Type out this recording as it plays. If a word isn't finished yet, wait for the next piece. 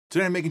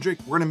Today I'm making a drink.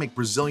 We're gonna make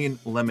Brazilian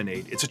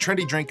lemonade. It's a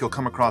trendy drink you'll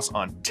come across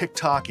on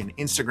TikTok and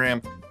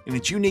Instagram, and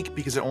it's unique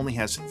because it only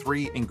has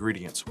 3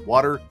 ingredients: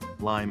 water,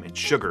 lime, and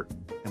sugar.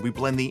 And we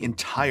blend the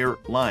entire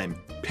lime,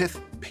 pith,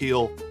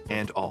 peel,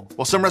 and all.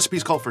 While some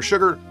recipes call for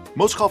sugar,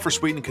 most call for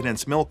sweetened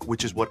condensed milk,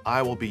 which is what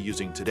I will be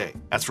using today.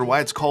 As for why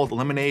it's called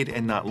lemonade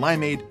and not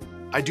limeade,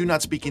 I do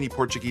not speak any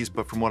Portuguese,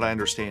 but from what I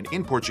understand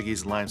in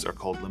Portuguese, limes are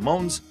called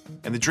limões,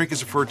 and the drink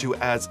is referred to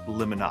as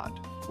limonade,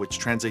 which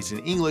translates in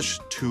English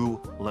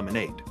to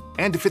lemonade.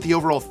 And to fit the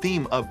overall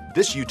theme of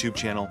this YouTube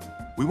channel,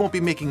 we won't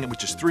be making it with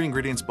just 3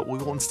 ingredients, but we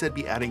will instead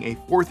be adding a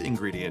 4th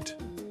ingredient,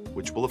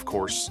 which will of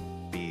course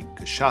be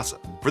cachaça.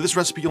 For this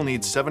recipe, you'll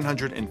need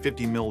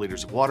 750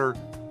 milliliters of water,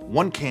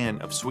 1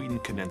 can of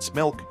sweetened condensed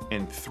milk,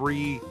 and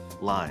 3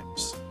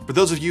 limes. For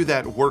those of you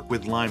that work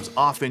with limes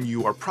often,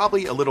 you are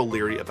probably a little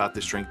leery about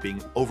this drink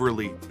being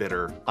overly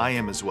bitter. I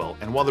am as well.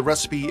 And while the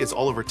recipe is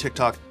all over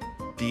TikTok,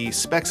 the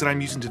specs that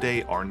I'm using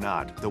today are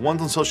not. The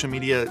ones on social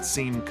media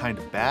seem kind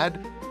of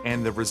bad,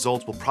 and the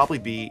results will probably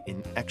be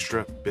an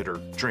extra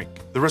bitter drink.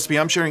 The recipe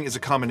I'm sharing is a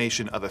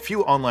combination of a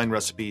few online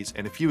recipes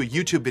and a few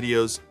YouTube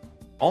videos,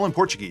 all in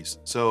Portuguese,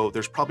 so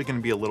there's probably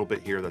gonna be a little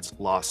bit here that's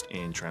lost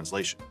in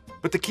translation.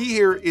 But the key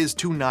here is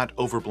to not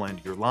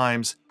overblend your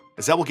limes,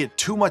 as that will get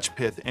too much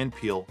pith and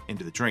peel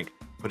into the drink.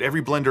 But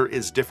every blender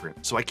is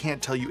different, so I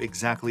can't tell you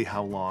exactly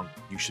how long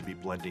you should be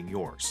blending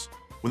yours.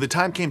 When the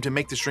time came to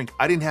make this drink,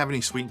 I didn't have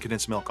any sweetened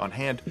condensed milk on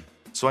hand,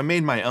 so I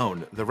made my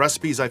own. The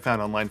recipes I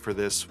found online for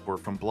this were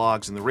from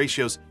blogs, and the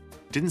ratios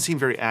didn't seem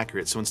very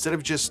accurate, so instead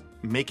of just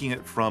making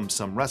it from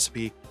some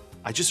recipe,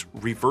 I just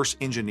reverse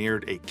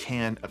engineered a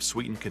can of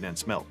sweetened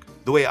condensed milk.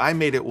 The way I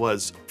made it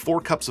was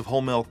 4 cups of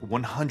whole milk,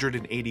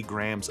 180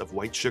 grams of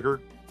white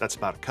sugar, that's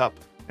about a cup,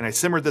 and I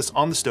simmered this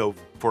on the stove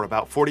for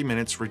about 40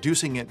 minutes,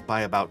 reducing it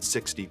by about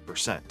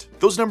 60%.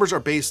 Those numbers are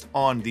based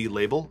on the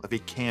label of a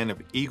can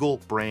of Eagle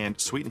brand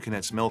sweetened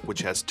condensed milk,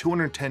 which has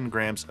 210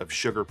 grams of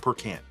sugar per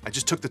can. I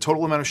just took the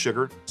total amount of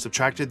sugar,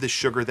 subtracted the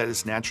sugar that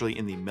is naturally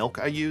in the milk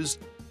I used,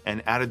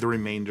 and added the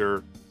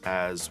remainder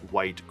as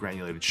white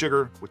granulated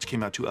sugar, which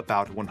came out to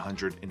about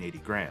 180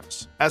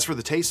 grams. As for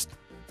the taste,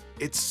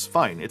 it's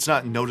fine. It's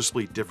not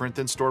noticeably different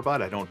than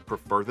store-bought. I don't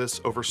prefer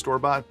this over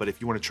store-bought, but if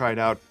you want to try it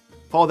out,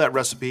 follow that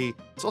recipe.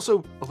 It's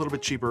also a little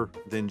bit cheaper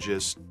than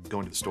just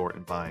going to the store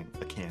and buying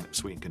a can of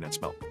sweetened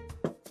condensed milk.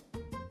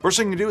 First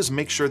thing you do is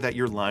make sure that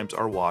your limes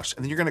are washed,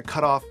 and then you're gonna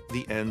cut off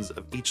the ends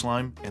of each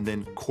lime and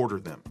then quarter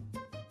them. I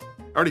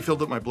already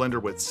filled up my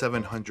blender with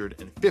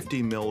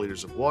 750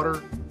 milliliters of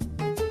water.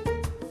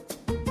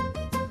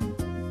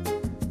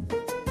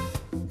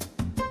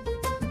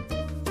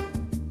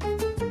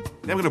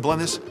 Now I'm gonna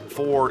blend this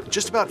for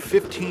just about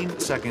 15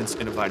 seconds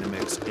in a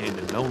Vitamix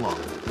and no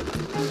longer.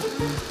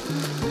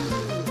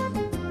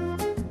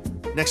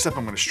 Next up,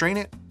 I'm gonna strain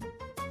it.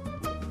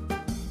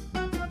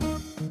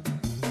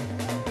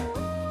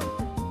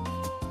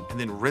 And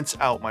then rinse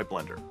out my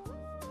blender.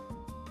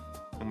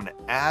 I'm gonna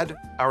add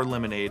our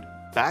lemonade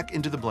back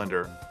into the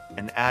blender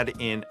and add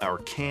in our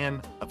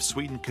can of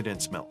sweetened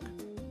condensed milk.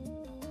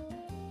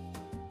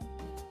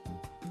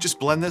 Just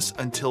blend this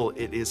until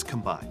it is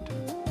combined.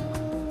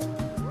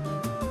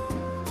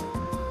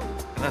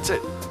 And that's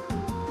it.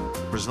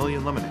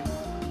 Brazilian lemonade.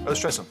 Let's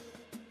try some.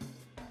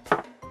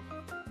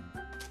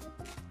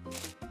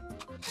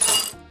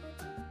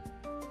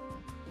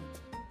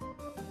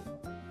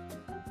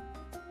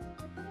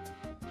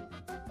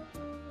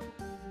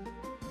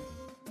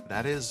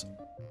 That is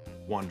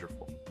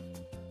wonderful.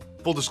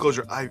 Full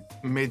disclosure, I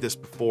made this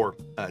before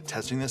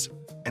testing this,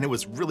 and it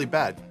was really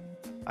bad.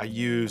 I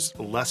used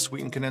less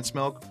sweetened condensed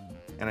milk,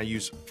 and I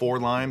used 4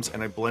 limes,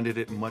 and I blended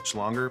it much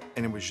longer,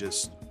 and it was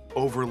just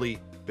overly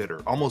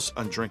bitter, almost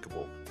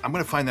undrinkable. I'm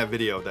gonna find that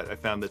video that I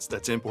found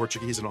that's in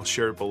Portuguese, and I'll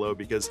share it below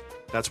because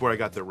that's where I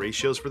got the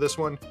ratios for this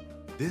one.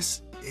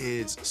 This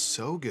is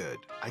so good.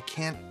 I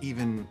can't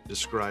even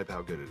describe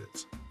how good it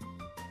is.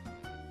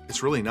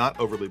 It's really not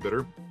overly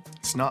bitter.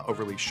 It's not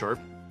overly sharp.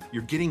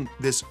 You're getting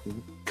this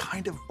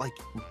kind of like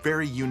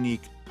very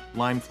unique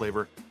lime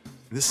flavor.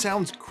 This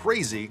sounds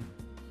crazy.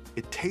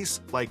 It tastes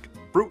like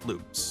Fruit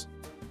Loops.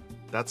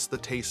 That's the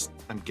taste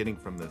I'm getting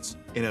from this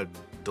in a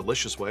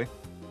delicious way.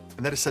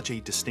 And that is such a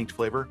distinct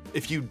flavor.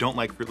 If you don't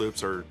like Fruit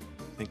Loops or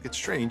think it's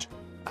strange,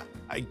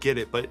 I get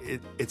it, but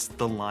it's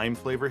the lime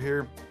flavor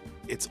here.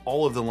 It's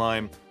all of the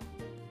lime.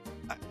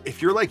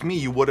 If you're like me,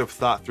 you would have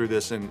thought through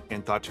this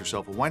and thought to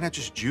yourself, well, why not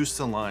just juice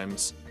the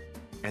limes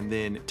and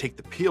then take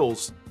the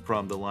peels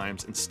from the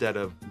limes instead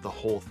of the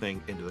whole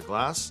thing into the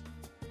glass?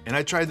 And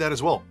I tried that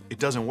as well. It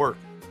doesn't work.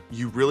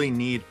 You really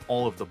need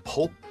all of the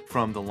pulp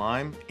from the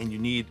lime, and you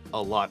need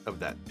a lot of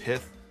that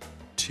pith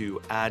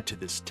to add to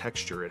this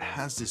texture. It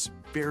has this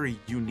very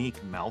unique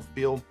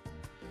mouthfeel.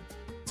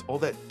 It's all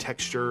that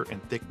texture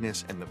and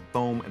thickness and the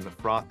foam and the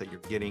froth that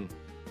you're getting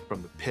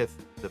from the pith,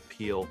 the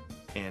peel,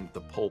 and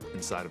the pulp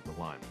inside of the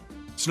lime.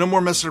 So no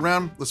more messing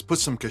around, let's put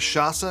some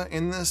cachaça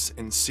in this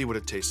and see what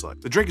it tastes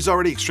like. The drink is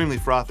already extremely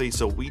frothy,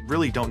 so we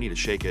really don't need to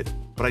shake it,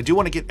 but I do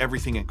want to get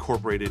everything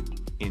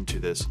incorporated into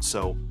this.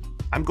 So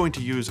I'm going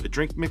to use a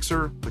drink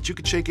mixer, but you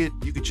could shake it.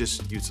 You could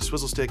just use a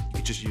swizzle stick. You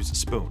could just use a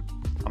spoon.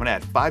 I'm gonna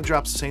add 5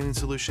 drops of saline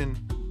solution,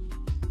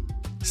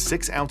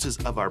 6 ounces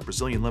of our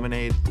Brazilian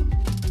lemonade,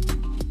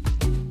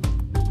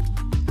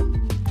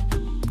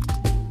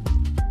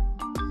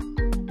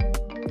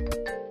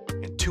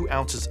 and 2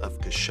 ounces of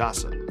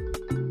cachaça.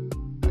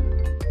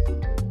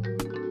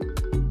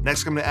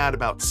 Next, I'm gonna add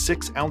about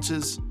 6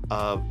 ounces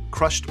of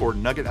crushed or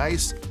nugget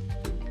ice,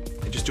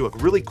 and just do a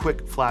really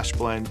quick flash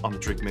blend on the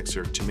drink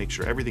mixer to make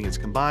sure everything is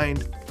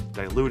combined,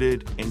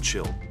 diluted, and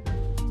chilled.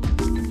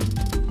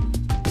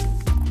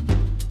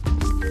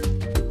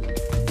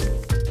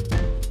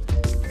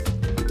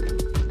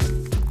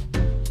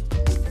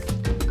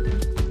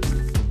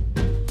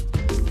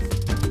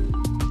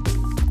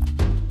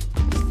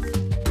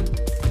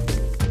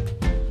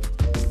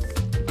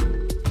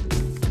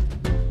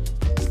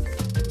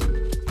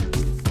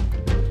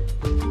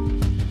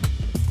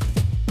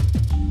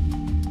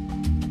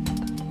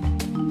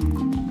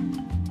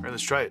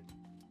 Let's try it.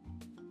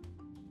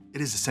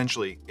 It is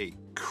essentially a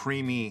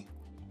creamy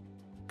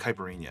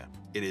caipirinha.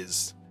 It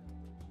is,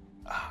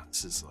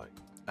 this is like,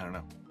 I don't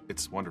know,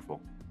 it's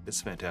wonderful.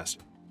 It's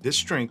fantastic. This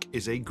drink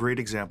is a great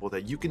example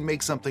that you can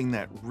make something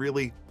that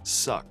really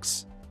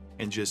sucks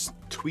and just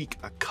tweak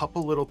a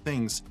couple little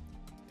things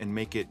and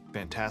make it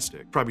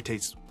fantastic. Probably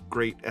tastes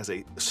great as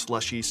a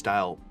slushy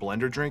style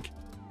blender drink.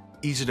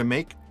 Easy to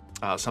make,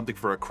 something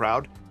for a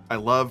crowd. I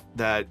love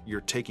that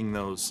you're taking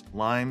those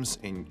limes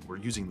and we're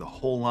using the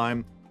whole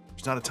lime.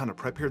 There's not a ton of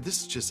prep here.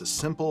 This is just a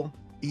simple,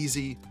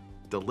 easy,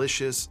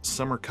 delicious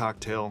summer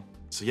cocktail.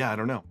 So yeah, I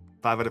don't know.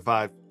 5 out of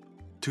 5,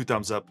 2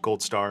 thumbs up,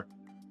 gold star.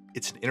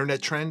 It's an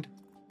internet trend.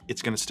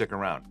 It's gonna stick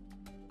around.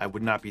 I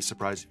would not be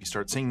surprised if you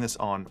start seeing this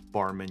on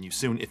bar menu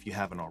soon if you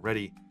haven't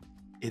already.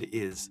 It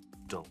is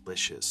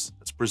delicious.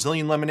 It's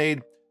Brazilian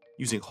lemonade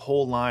using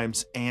whole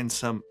limes and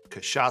some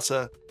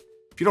cachaça.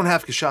 If you don't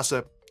have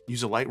cachaça,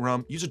 use a light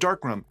rum, use a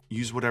dark rum,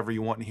 use whatever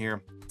you want in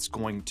here. It's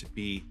going to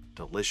be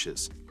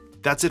delicious.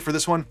 That's it for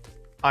this one.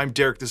 I'm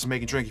Derek, this is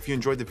Make and Drink. If you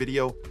enjoyed the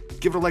video,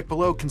 give it a like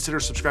below, consider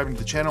subscribing to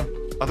the channel.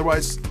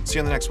 Otherwise, see you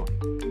on the next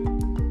one.